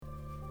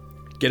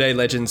G'day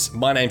legends,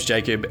 my name's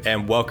Jacob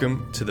and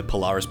welcome to the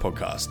Polaris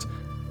Podcast.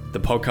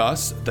 The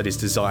podcast that is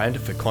designed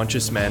for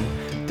conscious men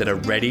that are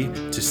ready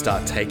to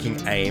start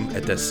taking aim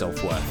at their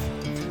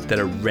self-worth, that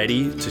are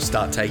ready to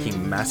start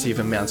taking massive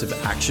amounts of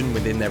action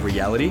within their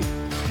reality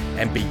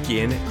and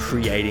begin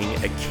creating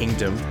a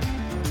kingdom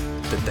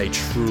that they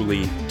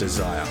truly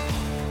desire.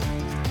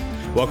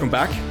 Welcome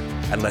back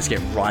and let's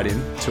get right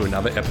into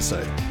another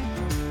episode.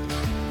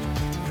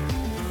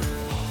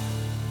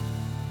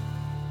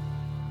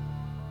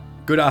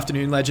 Good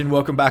afternoon, legend.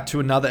 Welcome back to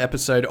another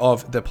episode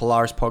of the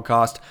Polaris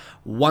Podcast.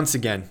 Once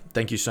again,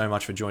 thank you so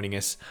much for joining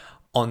us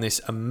on this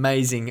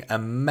amazing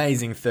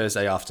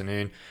Thursday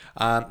afternoon.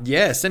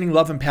 Sending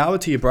love and power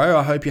to you, bro.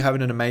 I hope you're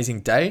having an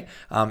amazing day.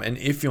 And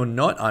if you're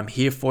not, I'm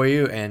here for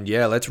you. And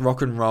let's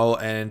rock and roll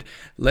and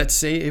let's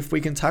see if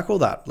we can tackle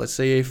that. Let's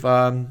see if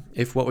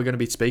what we're going to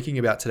be speaking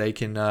about today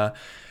can,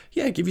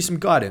 give you some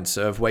guidance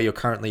of where you're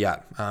currently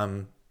at.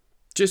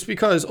 Just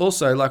because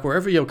also, like,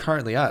 wherever you're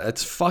currently at,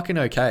 it's fucking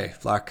okay.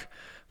 Like,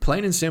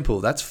 plain and simple,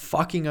 that's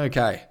fucking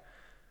okay.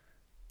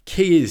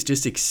 Key is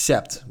just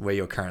accept where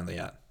you're currently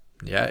at.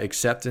 Yeah,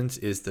 acceptance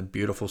is the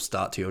beautiful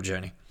start to your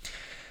journey.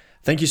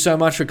 Thank you so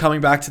much for coming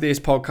back to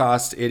this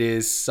podcast. It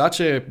is such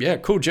a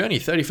cool journey,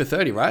 30 for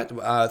 30, right?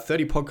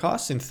 30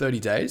 podcasts in 30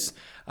 days.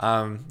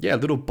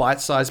 Little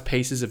bite-sized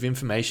pieces of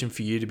information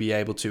for you to be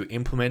able to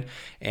implement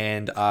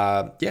and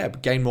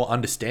gain more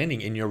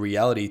understanding in your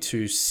reality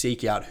to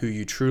seek out who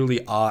you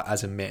truly are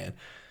as a man.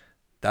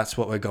 That's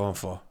what we're going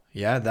for.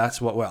 Yeah, that's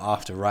what we're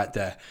after right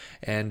there.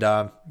 And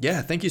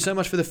thank you so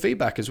much for the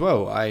feedback as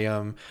well.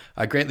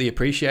 I greatly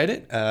appreciate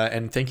it.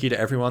 And thank you to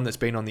everyone that's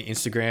been on the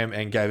Instagram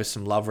and gave us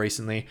some love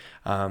recently.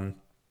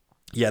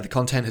 The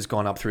content has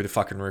gone up through the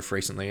fucking roof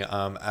recently.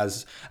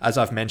 As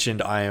I've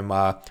mentioned, I am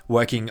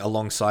working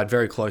alongside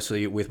very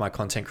closely with my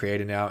content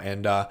creator now.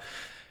 And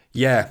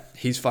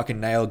he's fucking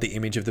nailed the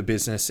image of the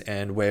business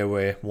and where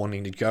we're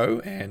wanting to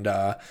go. And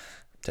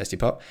testy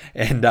pop.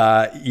 And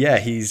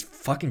he's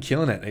fucking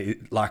killing it.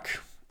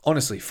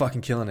 Honestly,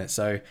 fucking killing it.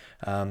 So,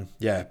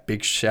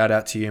 big shout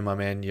out to you, my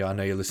man. Yeah, I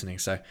know you're listening.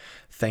 So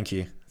thank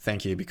you,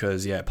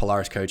 because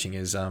Polaris Coaching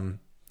is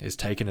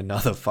taking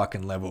another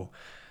fucking level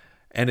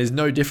and is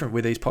no different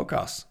with these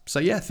podcasts.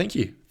 So thank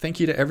you. Thank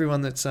you to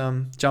everyone that's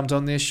jumped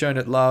on this, shown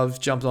it love,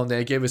 jumped on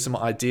there, gave us some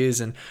ideas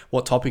and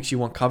what topics you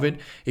want covered.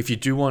 If you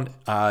do want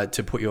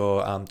to put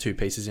your 2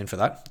 pieces in for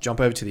that,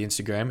 jump over to the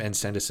Instagram and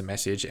send us a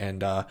message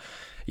and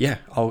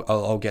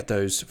I'll get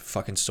those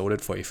fucking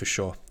sorted for you for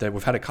sure.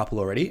 We've had a couple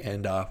already,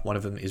 and one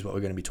of them is what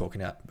we're going to be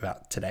talking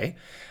about today.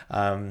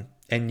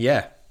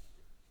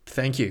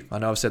 Thank you. I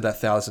know I've said that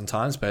 1,000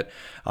 times, but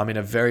I'm in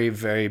a very,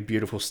 very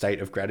beautiful state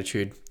of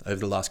gratitude over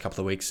the last couple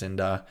of weeks. And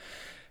the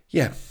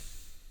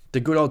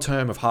good old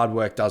term of hard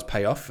work does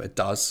pay off. It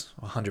does,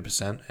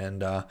 100%.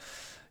 And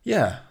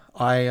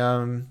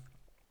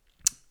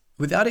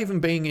without even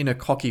being in a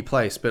cocky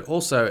place, but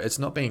also it's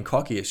not being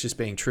cocky, it's just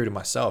being true to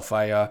myself.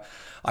 I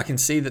can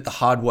see that the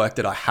hard work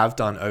that I have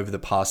done over the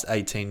past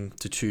 18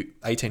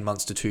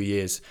 months to 2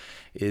 years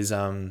is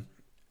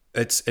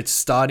it's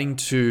starting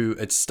to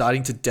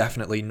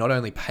definitely not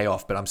only pay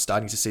off, but I'm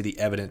starting to see the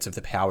evidence of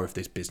the power of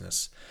this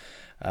business.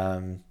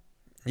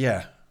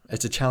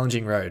 It's a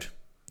challenging road.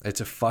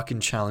 It's a fucking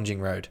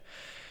challenging road.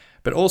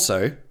 But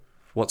also,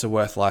 what's a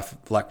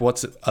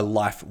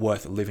life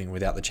worth living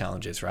without the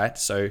challenges, right?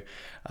 So,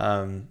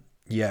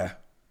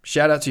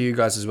 shout out to you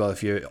guys as well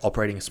if you're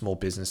operating a small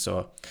business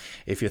or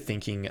if you're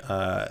thinking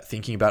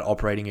about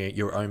operating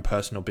your own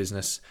personal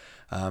business.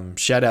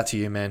 Shout out to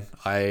you, man.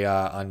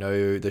 I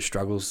know the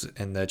struggles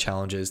and the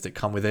challenges that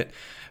come with it,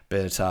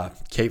 but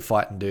keep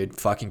fighting, dude.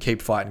 Fucking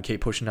keep fighting,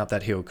 keep pushing up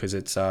that hill because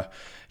it's the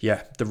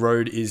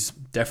road is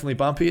definitely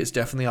bumpy. It's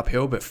definitely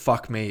uphill, but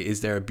fuck me, is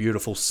there a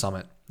beautiful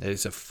summit?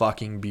 It's a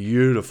fucking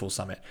beautiful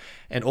summit.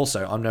 And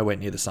also, I'm nowhere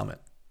near the summit,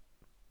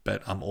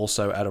 but I'm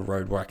also at a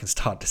road where I can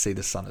start to see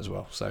the sun as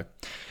well. So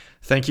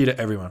thank you to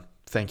everyone.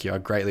 Thank you. I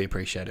greatly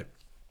appreciate it.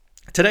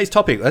 Today's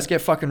topic, let's get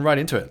fucking right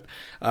into it.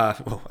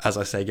 As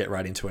I say, get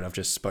right into it. I've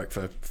just spoke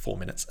for 4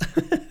 minutes.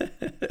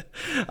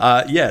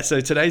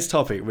 So today's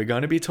topic, we're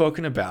going to be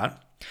talking about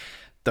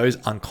those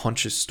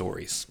unconscious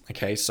stories.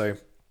 Okay, so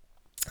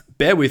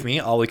bear with me.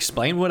 I'll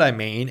explain what I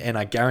mean, and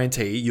I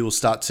guarantee you will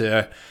start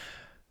to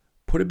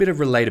put a bit of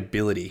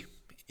relatability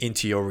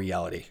into your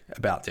reality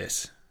about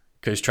this.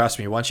 Because trust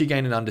me, once you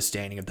gain an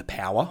understanding of the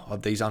power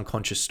of these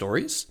unconscious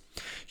stories,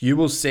 you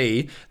will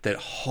see that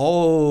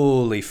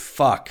holy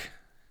fuck,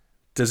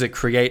 does it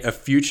create a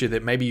future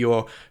that maybe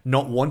you're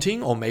not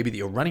wanting, or maybe that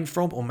you're running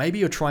from, or maybe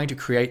you're trying to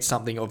create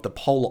something of the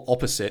polar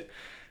opposite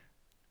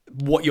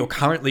what you're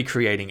currently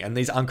creating. And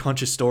these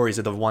unconscious stories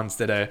are the ones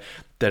that are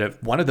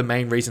one of the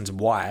main reasons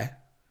why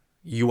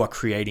you are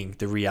creating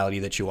the reality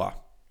that you are.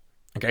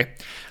 Okay,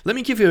 let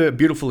me give you a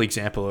beautiful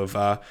example of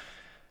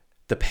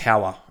the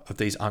power of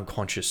these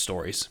unconscious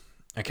stories.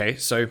 Okay,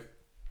 so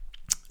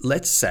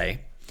let's say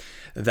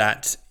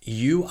that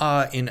you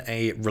are in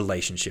a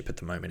relationship at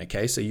the moment.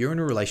 Okay, so you're in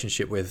a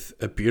relationship with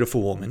a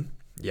beautiful woman.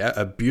 Yeah,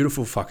 a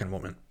beautiful fucking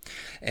woman.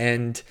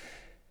 And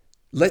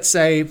let's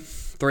say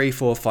 3,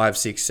 4, 5,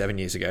 6, 7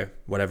 years ago,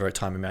 whatever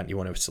time amount you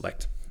want to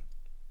select,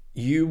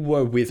 you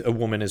were with a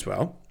woman as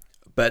well.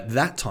 But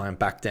that time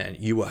back then,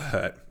 you were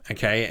hurt,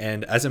 okay?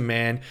 And as a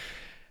man,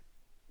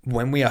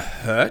 when we are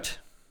hurt,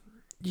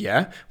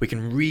 yeah, we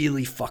can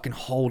really fucking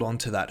hold on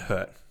to that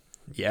hurt,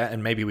 yeah?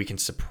 And maybe we can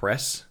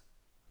suppress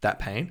that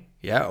pain,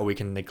 yeah? Or we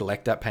can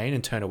neglect that pain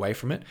and turn away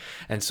from it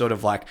and sort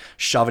of like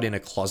shove it in a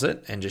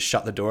closet and just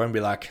shut the door and be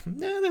like,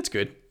 nah, that's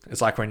good. It's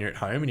like when you're at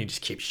home and you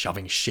just keep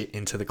shoving shit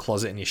into the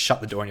closet and you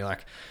shut the door and you're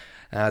like,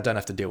 I don't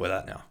have to deal with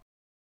that now.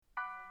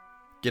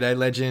 G'day,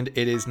 legend.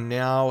 It is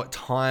now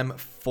time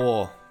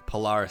for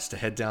Polaris to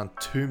head down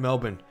to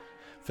Melbourne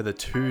for the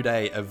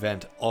 2-day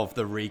event of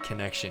the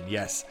Reconnection.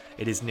 Yes,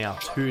 it is now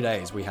 2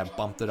 days. We have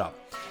bumped it up.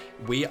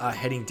 We are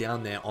heading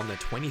down there on the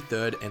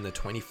 23rd and the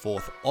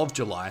 24th of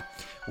July.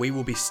 We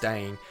will be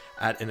staying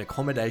at an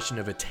accommodation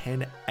of a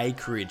 10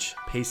 acreage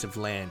piece of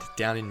land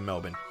down in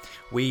Melbourne.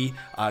 We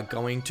are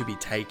going to be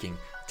taking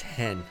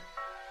 10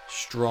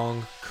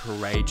 strong,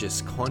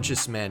 courageous,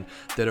 conscious men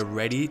that are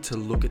ready to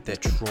look at their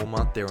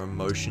trauma, their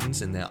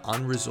emotions, and their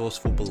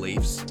unresourceful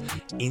beliefs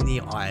in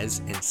the eyes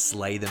and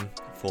slay them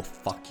for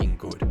fucking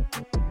good.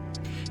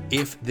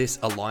 If this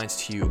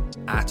aligns to you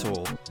at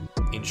all,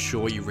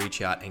 ensure you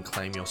reach out and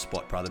claim your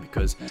spot, brother,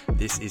 because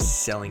this is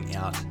selling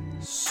out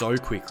so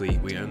quickly.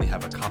 We only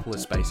have a couple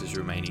of spaces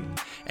remaining.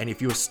 And if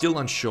you're still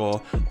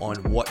unsure on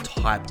what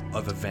type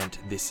of event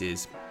this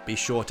is, be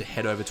sure to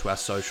head over to our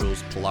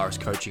socials, Polaris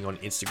Coaching on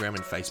Instagram and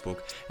Facebook,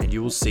 and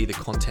you will see the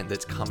content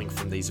that's coming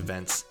from these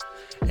events.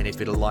 And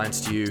if it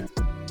aligns to you,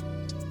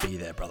 be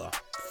there, brother.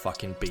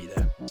 Fucking be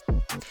there.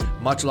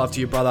 Much love to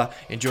you, brother.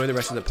 Enjoy the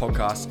rest of the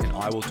podcast, and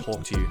I will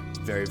talk to you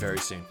very, very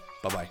soon.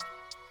 Bye-bye.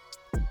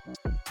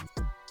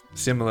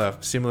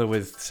 Similar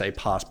with, say,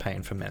 past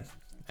pain for men.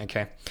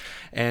 Okay.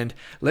 And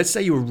let's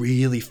say you're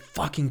really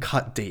fucking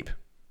cut deep.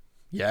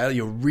 Yeah,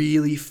 you're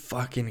really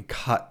fucking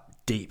cut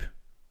deep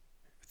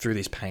through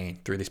this pain,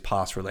 through this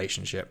past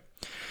relationship.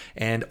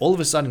 And all of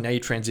a sudden now you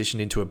transitioned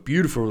into a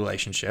beautiful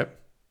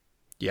relationship.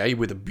 Yeah, you're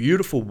with a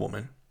beautiful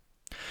woman.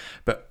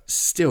 But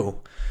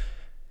still,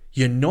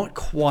 you're not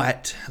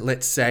quite,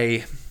 let's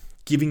say,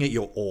 giving it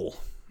your all.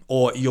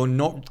 Or you're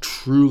not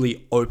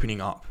truly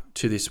opening up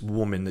to this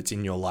woman that's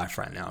in your life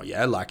right now.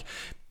 Yeah, like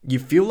you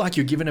feel like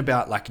you're giving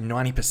about like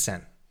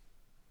 90%.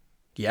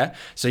 Yeah.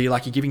 So you're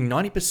giving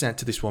 90%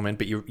 to this woman,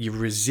 but you're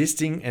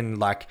resisting and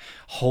like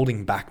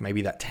holding back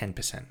maybe that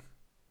 10%.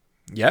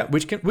 Yeah,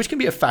 which can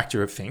be a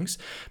factor of things.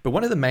 But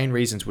one of the main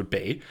reasons would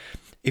be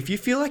if you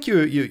feel like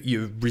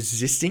you're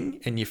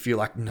resisting and you feel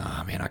like,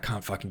 nah, man, I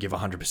can't fucking give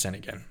 100%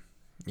 again.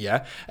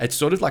 Yeah. It's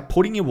sort of like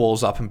putting your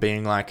walls up and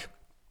being like,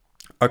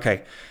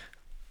 okay,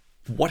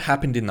 what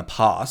happened in the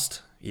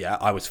past? Yeah,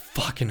 I was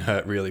fucking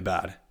hurt really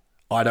bad.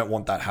 I don't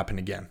want that to happen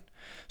again.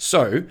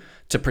 So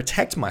to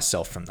protect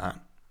myself from that,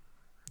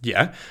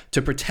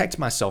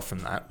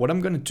 what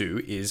I'm going to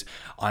do is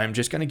I'm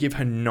just going to give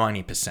her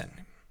 90%.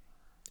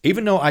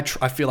 Even though I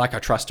feel like I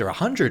trust her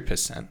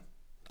 100%,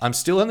 I'm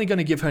still only going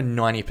to give her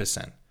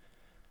 90%.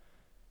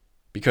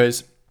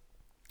 Because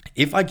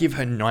if I give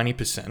her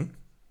 90%,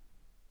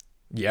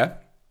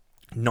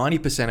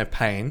 90% of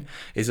pain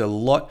is a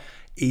lot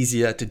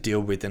easier to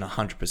deal with than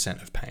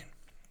 100% of pain.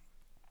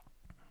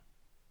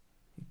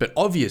 But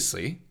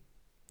obviously,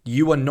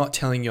 you are not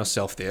telling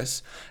yourself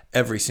this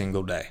every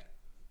single day.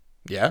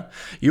 Yeah?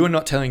 You are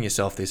not telling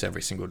yourself this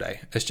every single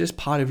day. It's just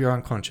part of your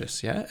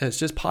unconscious. Yeah? It's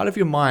just part of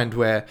your mind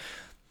where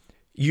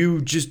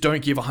you just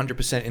don't give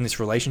 100% in this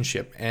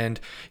relationship. And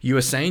you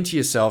are saying to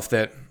yourself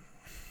that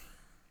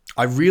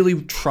I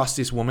really trust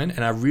this woman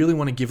and I really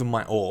want to give her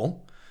my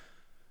all,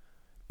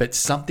 but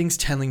something's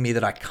telling me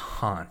that I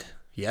can't.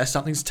 Yeah,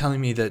 something's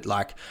telling me that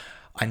like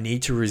I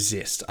need to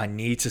resist. I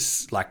need to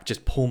like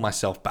just pull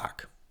myself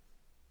back.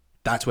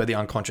 That's where the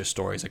unconscious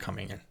stories are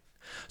coming in.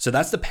 So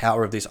that's the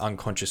power of these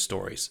unconscious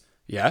stories.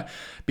 Yeah,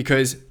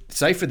 because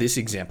say for this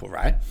example,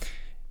 right?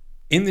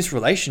 In this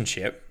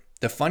relationship,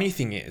 the funny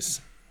thing is,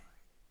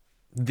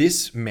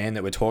 this man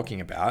that we're talking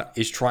about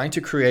is trying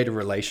to create a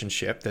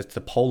relationship that's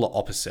the polar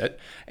opposite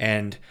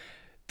and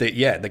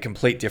the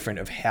complete different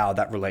of how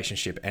that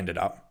relationship ended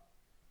up.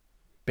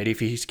 But if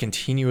he's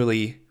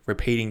continually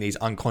repeating these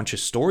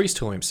unconscious stories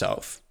to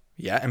himself,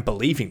 and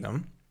believing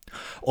them,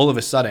 all of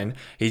a sudden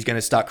he's going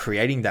to start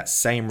creating that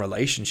same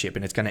relationship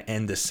and it's going to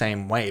end the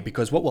same way.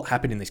 Because what will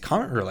happen in this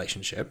current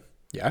relationship,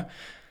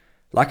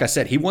 like I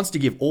said, he wants to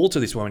give all to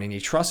this woman and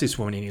he trusts this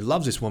woman and he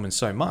loves this woman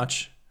so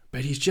much,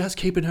 but he's just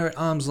keeping her at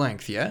arm's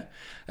length,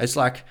 It's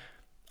like,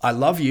 I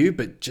love you,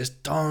 but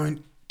just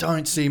don't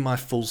see my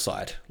full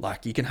side.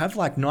 Like, you can have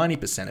like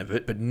 90% of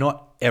it, but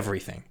not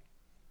everything.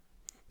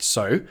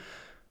 So,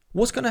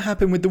 what's going to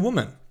happen with the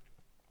woman?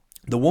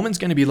 The woman's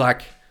going to be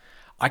like,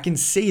 I can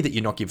see that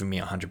you're not giving me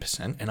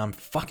 100%, and I'm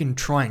fucking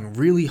trying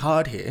really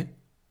hard here.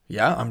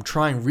 Yeah, I'm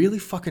trying really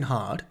fucking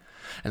hard,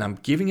 and I'm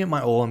giving it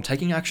my all. I'm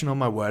taking action on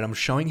my word. I'm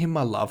showing him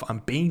my love. I'm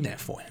being there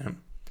for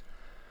him.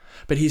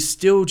 But he's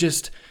still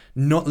just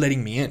not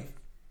letting me in.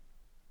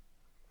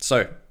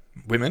 So,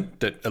 women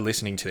that are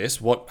listening to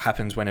this, what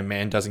happens when a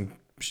man doesn't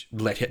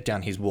let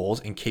down his walls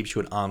and keeps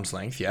you at arm's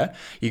length, yeah,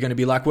 you're going to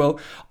be like, well,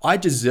 I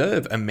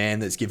deserve a man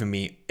that's given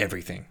me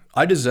everything.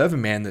 I deserve a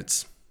man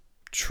that's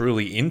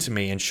truly into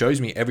me and shows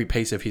me every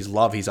piece of his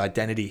love, his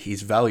identity,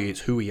 his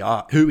values, who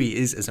he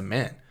is as a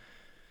man.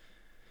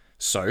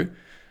 So,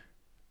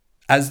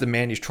 as the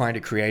man is trying to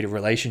create a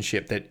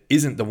relationship that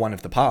isn't the one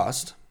of the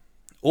past,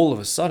 all of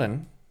a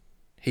sudden,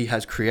 he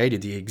has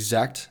created the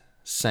exact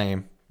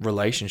same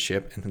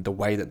relationship and the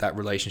way that that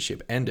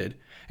relationship ended,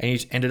 and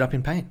he's ended up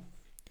in pain.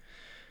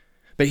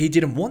 But he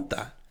didn't want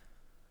that.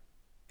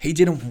 He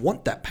didn't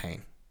want that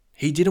pain.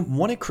 He didn't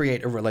want to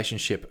create a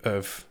relationship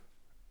of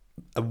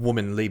a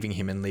woman leaving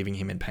him and leaving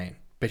him in pain.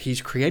 But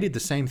he's created the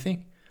same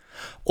thing.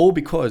 All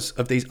because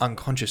of these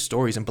unconscious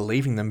stories and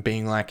believing them,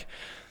 being like,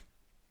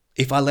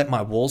 if I let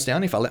my walls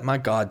down, if I let my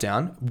guard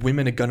down,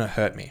 women are going to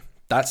hurt me.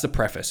 That's the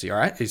preface, all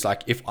right? It's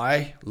like, if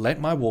I let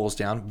my walls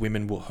down,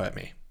 women will hurt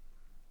me.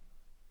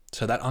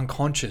 So that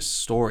unconscious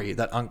story,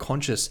 that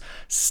unconscious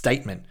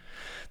statement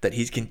that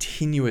he's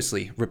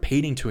continuously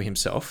repeating to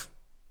himself,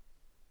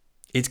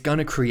 it's going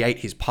to create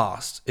his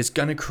past. It's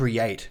going to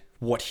create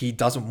what he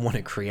doesn't want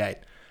to create.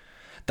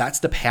 That's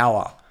the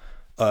power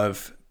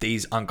of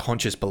these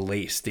unconscious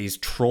beliefs, these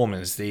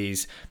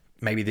traumas,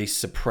 maybe this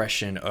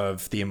suppression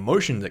of the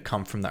emotion that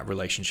come from that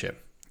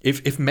relationship.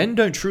 If men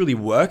don't truly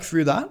work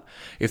through that,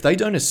 if they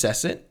don't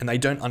assess it and they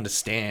don't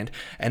understand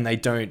and they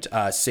don't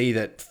see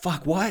that,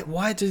 fuck,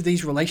 why do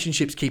these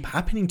relationships keep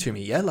happening to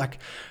me? Yeah, like,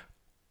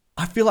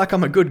 I feel like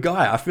I'm a good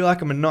guy. I feel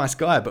like I'm a nice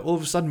guy, but all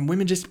of a sudden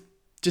women just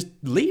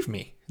leave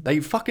me. They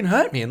fucking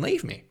hurt me and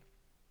leave me.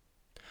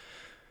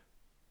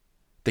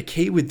 The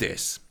key with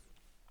this,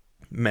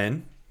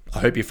 men, I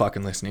hope you're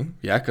fucking listening,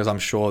 yeah, because I'm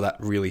sure that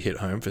really hit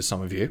home for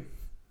some of you,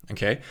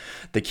 okay?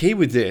 The key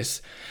with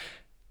this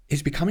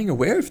is becoming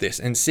aware of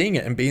this and seeing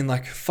it and being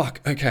like, fuck,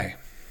 okay,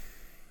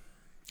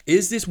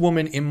 is this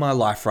woman in my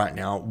life right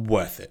now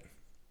worth it?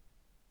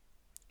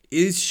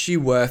 Is she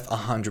worth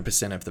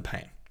 100% of the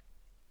pain?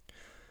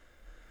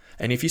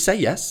 And if you say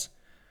yes,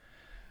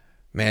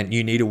 man,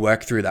 you need to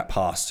work through that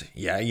past.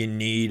 Yeah, you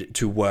need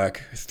to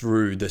work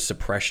through the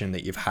suppression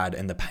that you've had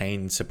and the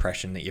pain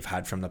suppression that you've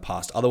had from the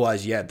past.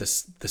 Otherwise, yeah, the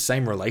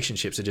same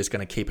relationships are just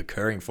going to keep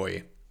occurring for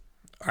you.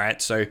 All right,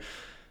 so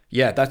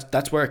yeah,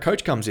 that's where a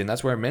coach comes in.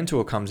 That's where a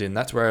mentor comes in.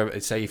 That's where,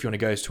 say, if you want to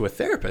go to a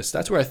therapist,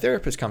 that's where a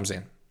therapist comes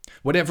in.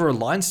 Whatever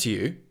aligns to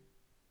you,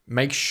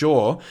 make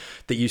sure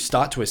that you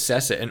start to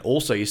assess it and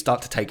also you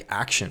start to take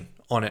action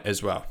on it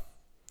as well.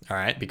 All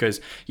right, because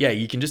yeah,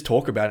 you can just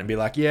talk about it and be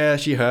like, yeah,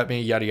 she hurt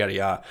me, yada, yada,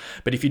 yada.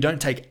 But if you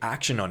don't take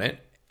action on it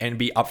and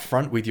be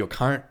upfront with your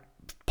current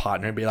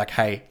partner and be like,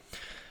 hey,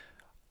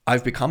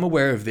 I've become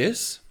aware of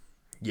this.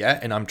 Yeah,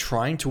 and I'm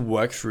trying to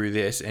work through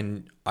this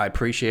and I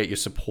appreciate your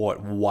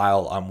support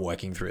while I'm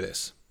working through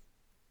this.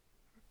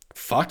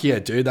 Fuck yeah,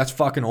 dude, that's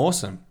fucking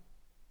awesome.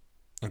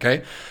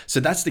 Okay, so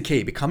that's the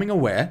key, becoming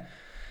aware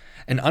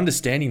and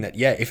understanding that,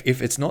 yeah,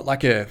 if it's not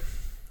like a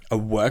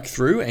work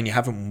through and you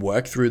haven't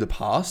worked through the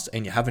past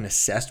and you haven't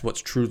assessed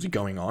what's truly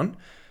going on,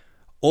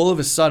 all of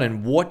a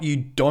sudden what you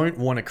don't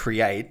want to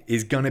create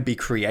is going to be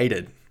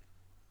created.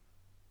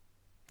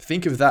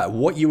 Think of that.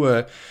 What you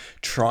were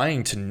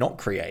trying to not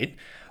create,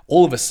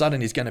 all of a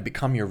sudden is going to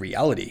become your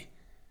reality.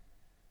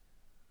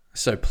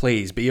 So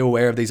please be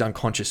aware of these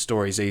unconscious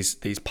stories,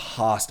 these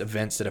past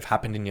events that have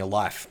happened in your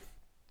life.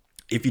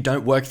 If you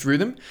don't work through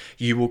them,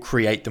 you will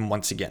create them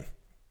once again.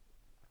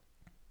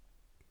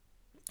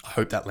 I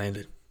hope that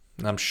landed.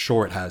 And I'm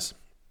sure it has.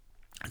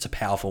 It's a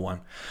powerful one.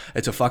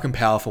 It's a fucking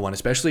powerful one,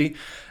 especially,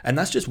 and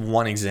that's just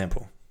one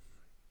example.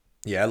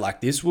 Yeah,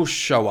 like this will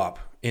show up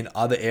in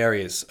other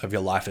areas of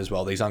your life as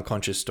well, these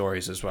unconscious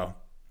stories as well.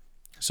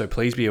 So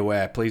please be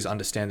aware, please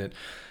understand that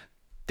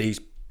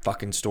these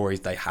fucking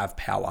stories, they have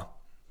power.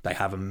 They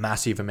have a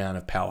massive amount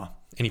of power.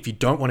 And if you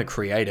don't want to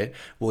create it,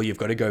 well, you've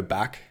got to go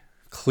back,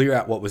 clear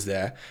out what was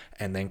there,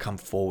 and then come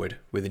forward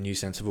with a new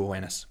sense of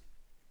awareness.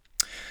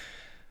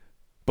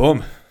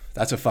 Boom.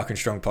 That's a fucking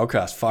strong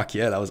podcast. Fuck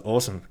yeah, that was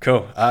awesome.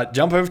 Cool.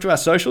 Jump over to our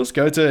socials.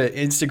 Go to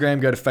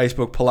Instagram, go to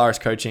Facebook, Polaris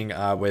Coaching.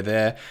 We're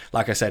there.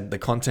 Like I said, the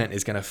content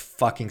is going to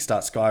fucking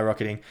start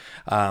skyrocketing.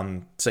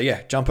 So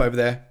yeah, jump over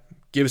there.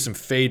 Give us some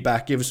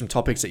feedback. Give us some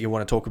topics that you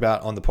want to talk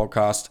about on the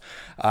podcast.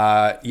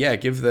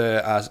 Give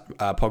the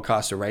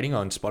podcast a rating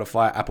on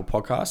Spotify, Apple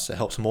Podcasts. It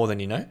helps more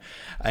than you know.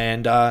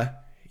 And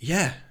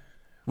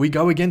we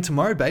go again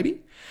tomorrow,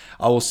 baby.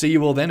 I will see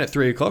you all then at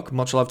 3:00.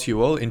 Much love to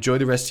you all. Enjoy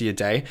the rest of your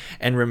day.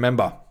 And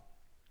remember,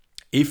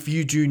 if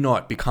you do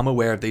not become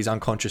aware of these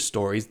unconscious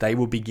stories, they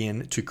will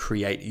begin to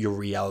create your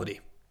reality.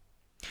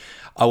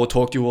 I will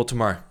talk to you all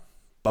tomorrow.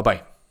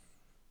 Bye-bye.